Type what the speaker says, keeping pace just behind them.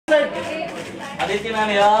Aditi ma'am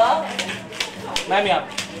here. Ma'am here.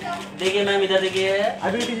 देखिए ma'am इधर देखिए.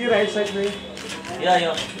 Aditi ji right side में.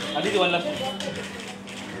 Yeah. Aditi one left.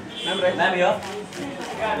 Ma'am right. Ma'am here.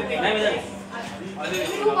 Ma'am इधर. हाँ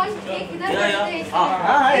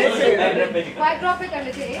एक से. White drop पे कर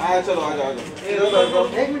लेते हैं. हाँ चलो आ जाओ.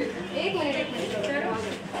 एक minute.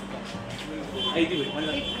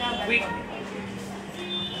 Quick.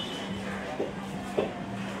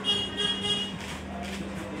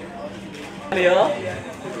 Here.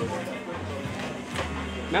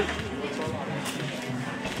 Ma'am.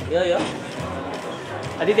 Yeah.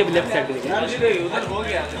 Aditi left side पे देखिए. उधर हो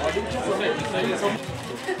गया.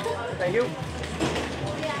 Thank you.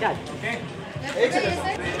 क्या? एक सेकंड.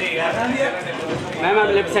 मैम आप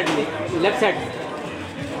left side.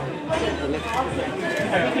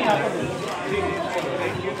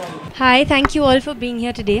 Hi, thank you all for being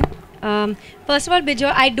here today. First of all,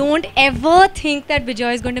 Bejoy, I don't ever think that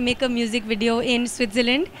Bejoy is going to make a music video in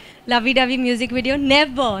Switzerland. Lovey-dovey music video.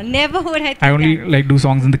 Never would I think I only that. like do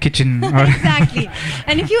songs in the kitchen. Exactly.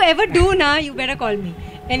 And if you ever do now, you better call me.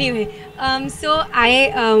 Anyway, so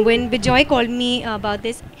when Bejoy called me about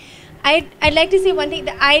this, I'd like to say one thing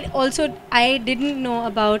that I didn't know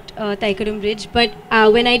about Taikarum Bridge, but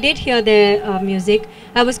when I did hear their music,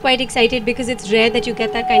 I was quite excited because it's rare that you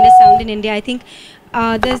get that kind of sound in India. I think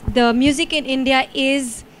the music in India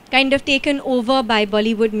is kind of taken over by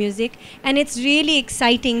Bollywood music, and it's really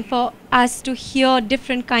exciting for us to hear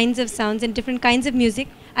different kinds of sounds and different kinds of music.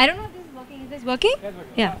 I don't know if this is working. Is this working?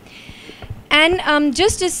 Yeah. And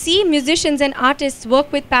just to see musicians and artists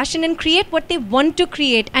work with passion and create what they want to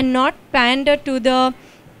create and not pander to the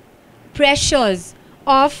pressures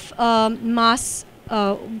of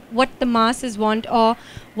what the masses want or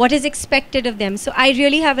what is expected of them. So I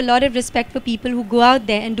really have a lot of respect for people who go out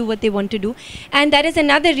there and do what they want to do. And that is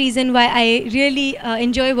another reason why I really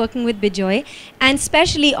enjoy working with Bejoy, and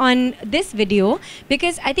especially on this video,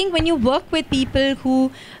 because I think when you work with people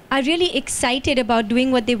who are really excited about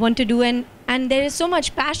doing what they want to do, and there is so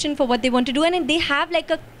much passion for what they want to do, and they have like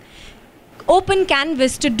a open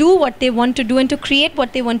canvas to do what they want to do and to create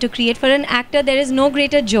what they want to create. For an actor, there is no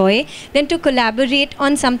greater joy than to collaborate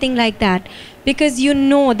on something like that, because you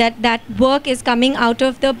know that that work is coming out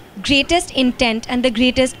of the greatest intent and the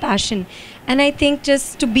greatest passion. And I think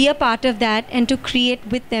just to be a part of that and to create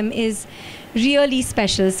with them is really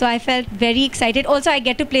special. So I felt very excited. Also, I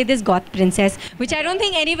get to play this goth princess, which I don't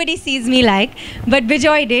think anybody sees me like, but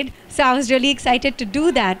Bejoy did. So I was really excited to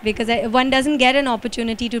do that, because one doesn't get an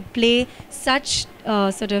opportunity to play such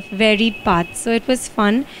sort of varied parts. So it was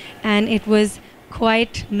fun, and it was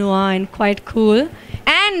quite noir and quite cool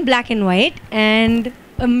and black and white, and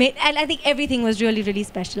I think everything was really, really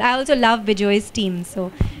special. I also love Bejoy's team,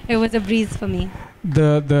 so it was a breeze for me.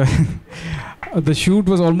 The shoot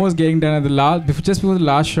was almost getting done at the just before the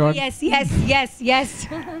last shot. Yes.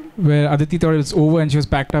 Where Aditi thought it was over and she was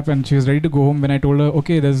packed up and she was ready to go home. When I told her,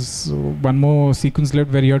 okay, there's one more sequence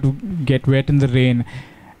left where you have to get wet in the rain,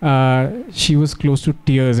 she was close to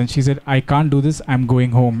tears and she said, I can't do this, I'm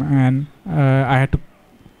going home. And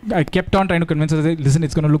I kept on trying to convince her, listen,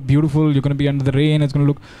 it's going to look beautiful, you're going to be under the rain, it's going to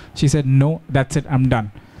look... She said, no, that's it, I'm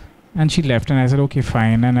done. And she left, and I said, okay,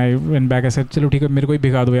 fine. And I went back, I said, chalo theek hai, mere ko hi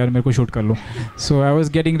bhiga do yaar, mere ko shoot kar lo. So I was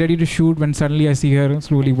getting ready to shoot when suddenly I see her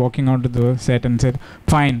slowly walking onto the set and said,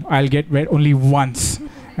 fine, I'll get wet only once.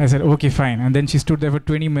 I said, okay, fine. And then she stood there for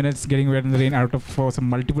 20 minutes getting wet in the rain for some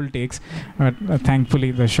multiple takes. But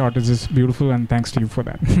thankfully, the shot is just beautiful, and thanks to you for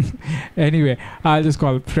that. Anyway, I'll just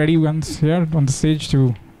call Freddie once here on the stage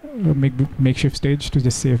to makeshift stage to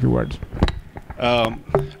just say a few words.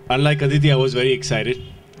 Unlike Aditi, I was very excited.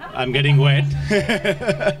 I'm getting wet.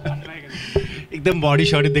 एकदम body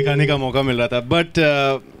shot दिखाने का मौका मिल रहा था. But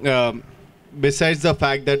besides the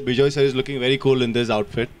fact that Bejoy sir is looking very cool in this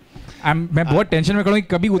outfit. मैं बहुत tension में खड़ा हूँ कि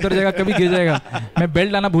कभी उतर जाएगा कभी गिर जाएगा. मैं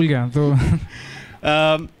बेल्ट लाना भूल गया तो.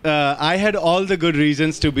 I had all the good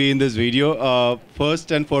reasons to be in this video.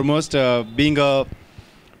 First and foremost, being a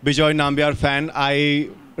Bejoy Nambiar fan, I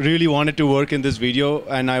really wanted to work in this video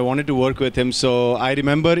and I wanted to work with him. So I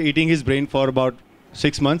remember eating his brain for about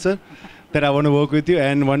 6 months, sir, that I want to work with you.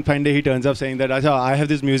 And one fine day he turns up saying that, I have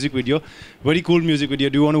this music video, very cool music video.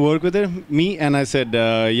 Do you want to work with me? And I said,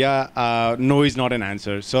 no is not an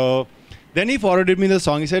answer. So then he forwarded me the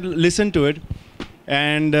song. He said, listen to it.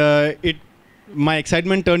 And my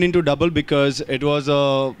excitement turned into double because it was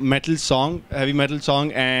a metal song, heavy metal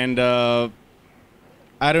song. And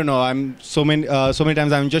I don't know, so many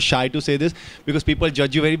times I'm just shy to say this because people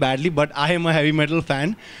judge you very badly, but I am a heavy metal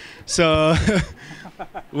fan. So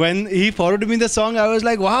when he forwarded me the song, I was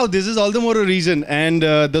like, wow, this is all the more a reason. And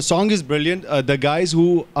the song is brilliant. The guys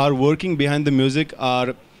who are working behind the music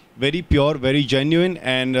are very pure, very genuine,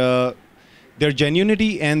 and their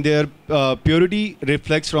genuinity and their purity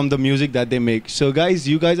reflects from the music that they make. So guys,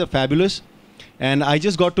 you guys are fabulous. And I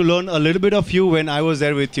just got to learn a little bit of you when I was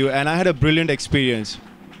there with you, and I had a brilliant experience.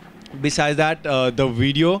 Besides that, the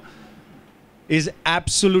video is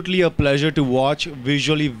absolutely a pleasure to watch,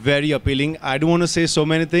 visually very appealing. I don't want to say so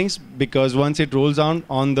many things because once it rolls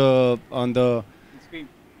on the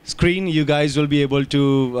screen, you guys will be able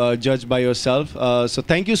to judge by yourself. So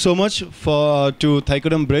thank you so much to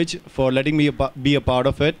Thaikudam Bridge for letting me be a part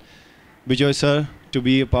of it. Bejoy sir, to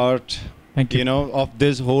be a part, Thank you. of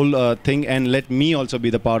this whole thing, and let me also be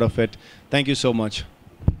the part of it. Thank you so much.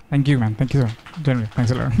 Thank you, man. Thank you, sir. Generally,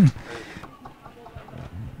 thanks a lot.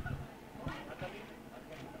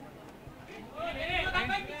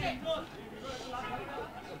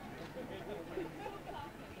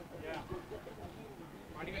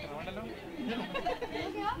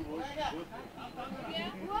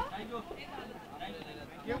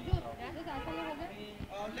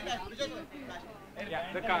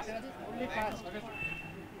 The cast.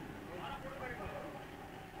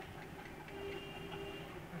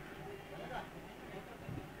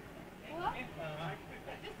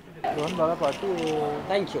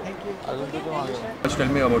 Thank you. Just tell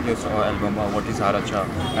me about your album, what is Haracha,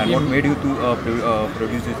 and what made you to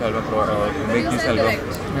produce this album, to make this album?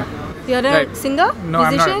 You're a Right. singer? No,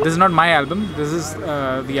 I'm musician? not. This is not my album. This is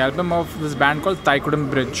the album of this band called Thaikudam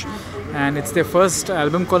Bridge, and it's their first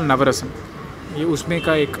album called Navarasam. ये उसमें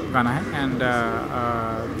का एक गाना है, and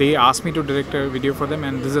they asked me to direct a video for them,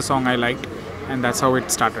 and this is a song I liked, and that's how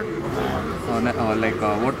it started.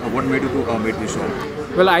 What made you to make this song?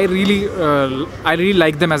 Well, I really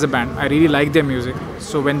like them as a band. I really like their music.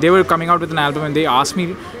 So when they were coming out with an album and they asked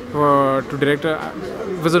me to direct,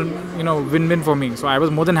 it was a win-win for me. So I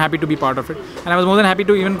was more than happy to be part of it, and I was more than happy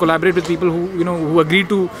to even collaborate with people who agreed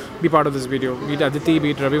to be part of this video. Be it Aditi,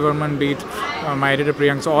 be it Ravi Varman, be it my editor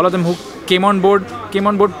Priyank. So all of them who came on board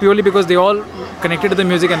purely because they all connected to the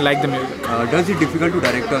music and liked the music. Does it difficult to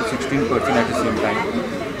direct 16 person at the same time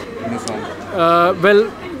in a song?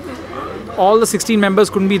 Well, all the 16 members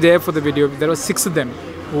couldn't be there for the video. There were 6 of them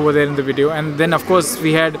who were there in the video, and then of course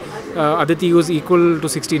we had Aditi, who was equal to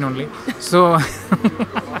 16 only. So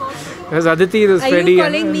there's Aditi, there's Freddie. Are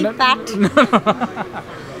you calling me Pat?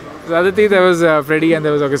 There's Aditi, there was Freddie, and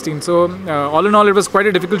there was Augustine. So all in all, it was quite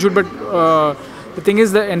a difficult shoot, but the thing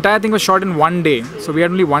is, the entire thing was shot in one day. So we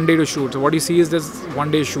had only one day to shoot. So what you see is this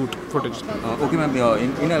one day shoot footage. Okay, ma'am.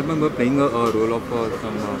 In album, we're playing a role of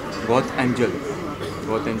some goth angel.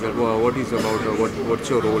 Goth angel. What is about? What's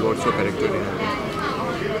your role? What's your character in it?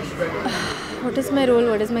 What is my role?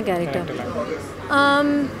 What is my character?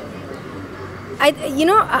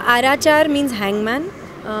 Arachar means hangman,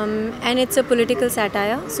 and it's a political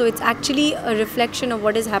satire. So it's actually a reflection of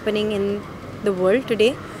what is happening in the world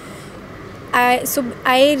today. I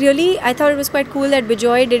thought it was quite cool that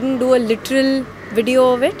Bejoy didn't do a literal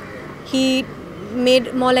video of it. He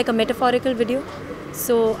made more like a metaphorical video.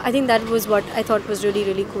 So I think that was what I thought was really,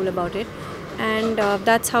 really cool about it. And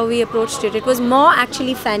that's how we approached it. It was more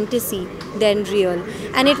actually fantasy than real.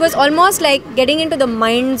 And it was almost like getting into the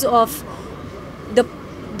minds of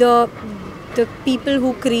the people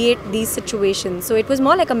who create these situations. So it was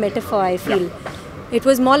more like a metaphor, I feel. Yeah. It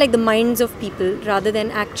was more like the minds of people rather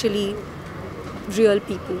than actually real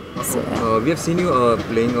people. So, we have seen you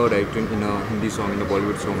playing or acting in a Hindi song, in a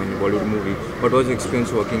Bollywood song, in a Bollywood movie. What was your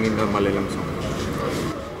experience working in a Malayalam song?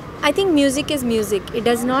 I think music is music. It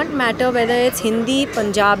does not matter whether it's Hindi,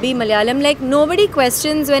 Punjabi, Malayalam. Like, nobody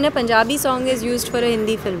questions when a Punjabi song is used for a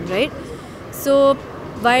Hindi film, right? So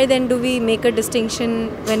why then do we make a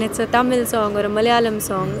distinction when it's a Tamil song or a Malayalam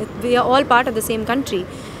song? We are all part of the same country.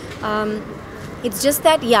 It's just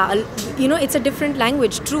that, it's a different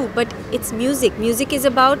language, true, but it's music. Music is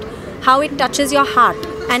about how it touches your heart.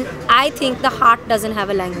 And I think the heart doesn't have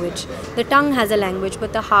a language. The tongue has a language,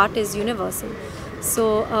 but the heart is universal.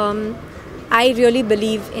 So I really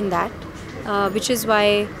believe in that, which is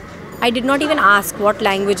why I did not even ask what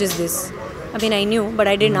language is this. I mean, I knew, but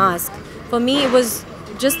I didn't ask. For me, it was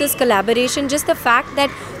just this collaboration, just the fact that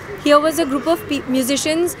here was a group of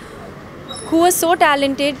musicians who were so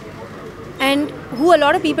talented and who a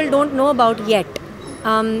lot of people don't know about yet.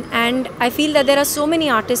 And I feel that there are so many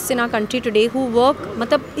artists in our country today who work,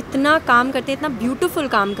 मतलब इतना काम करते हैं, इतना beautiful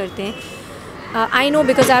काम करते हैं. I know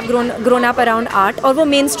because I've grown up around art, और वो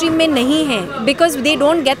mainstream में नहीं है because they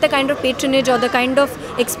don't get the kind of patronage or the kind of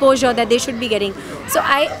exposure that they should be getting. So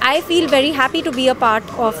I feel very happy to be a part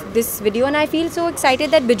of this video, and I feel so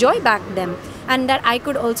excited that Bejoy backed them and that I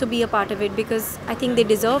could also be a part of it, because I think they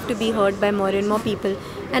deserve to be heard by more and more people,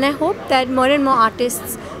 and I hope that more and more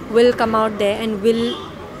artists will come out there and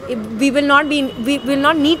we will not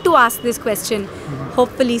need to ask this question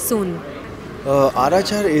hopefully soon.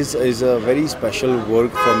 Arachar is a very special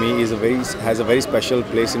work for me. Has a very special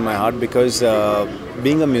place in my heart because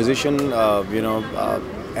being a musician,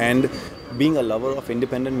 and being a lover of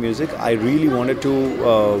independent music, I really wanted to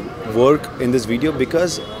work in this video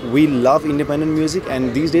because we love independent music,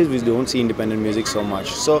 and these days we don't see independent music so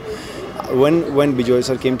much. So when Bejoy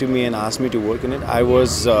sir came to me and asked me to work in it,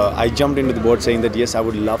 I jumped into the boat saying that yes, I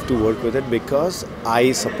would love to work with it because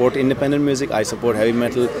I support independent music, I support heavy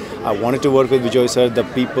metal. I wanted to work with Bejoy sir, the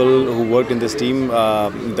people who worked in this team,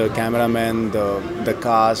 the cameraman, the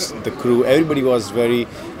cast, the crew, everybody was very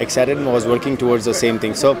excited and was working towards the same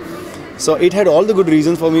thing. So it had all the good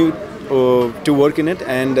reasons for me to work in it,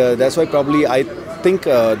 and that's why probably I think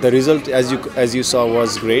the result, as you saw,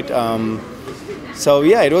 was great. So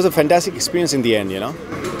yeah, it was a fantastic experience in the end, You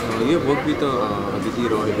have worked with Aditi in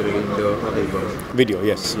the video,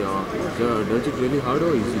 yes. Yeah. Does it really hard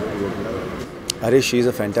or easy to work with her? She is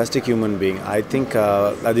a fantastic human being. I think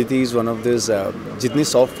Aditi is one of those, जितनी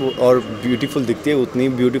soft और beautiful दिखती है, उतनी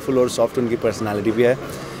beautiful और soft उनकी personality भी है.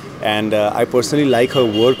 And I personally like her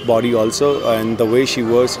work body also, and the way she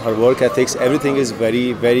works, her work ethics, everything is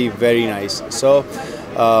very, very, very nice. So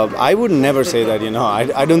I would never say that,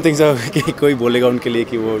 I don't think so कि कोई बोलेगा उनके लिए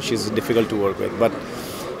कि वो she's difficult to work with. But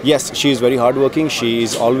yes, she is very hardworking. She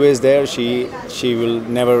is always there. She will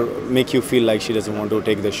never make you feel like she doesn't want to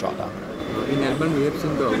take the shot. In Melbourne, we have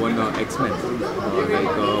seen the one X-Men,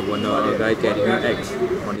 one guy carrying an X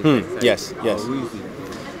on his backside. Yes. Who is he?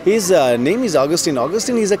 His name is Augustine.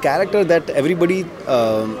 Augustine is a character that everybody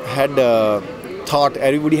had thought,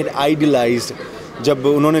 everybody had idealized. जब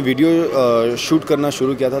उन्होंने video shoot करना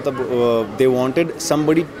शुरू किया था तब they wanted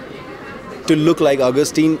somebody to look like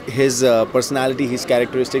Augustine, his personality, his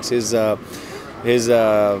characteristics, his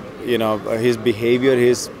behavior,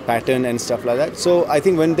 his pattern and stuff like that. So I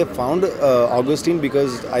think when they found Augustine,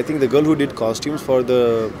 because I think the girl who did costumes for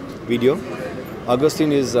the video,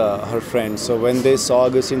 Augustine is her friend. So when they saw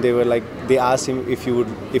Augustine, they asked him if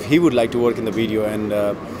he would like to work in the video, and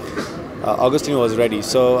Augustine was ready.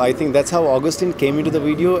 So I think that's how Augustine came into the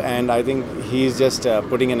video, and I think he's just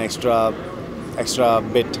putting an extra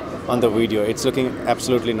bit on the video. It's looking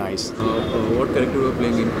absolutely nice. What character you are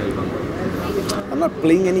playing in album? I'm not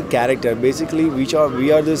playing any character. Basically, we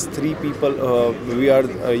are these three people.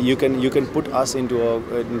 You can put us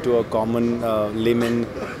into a common layman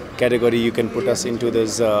category. You can put us into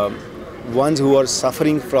this ones who are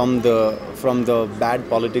suffering from the bad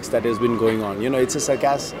politics that has been going on. It's a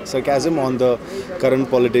sarcasm on the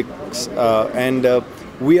current politics, and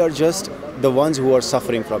we are just the ones who are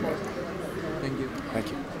suffering from it.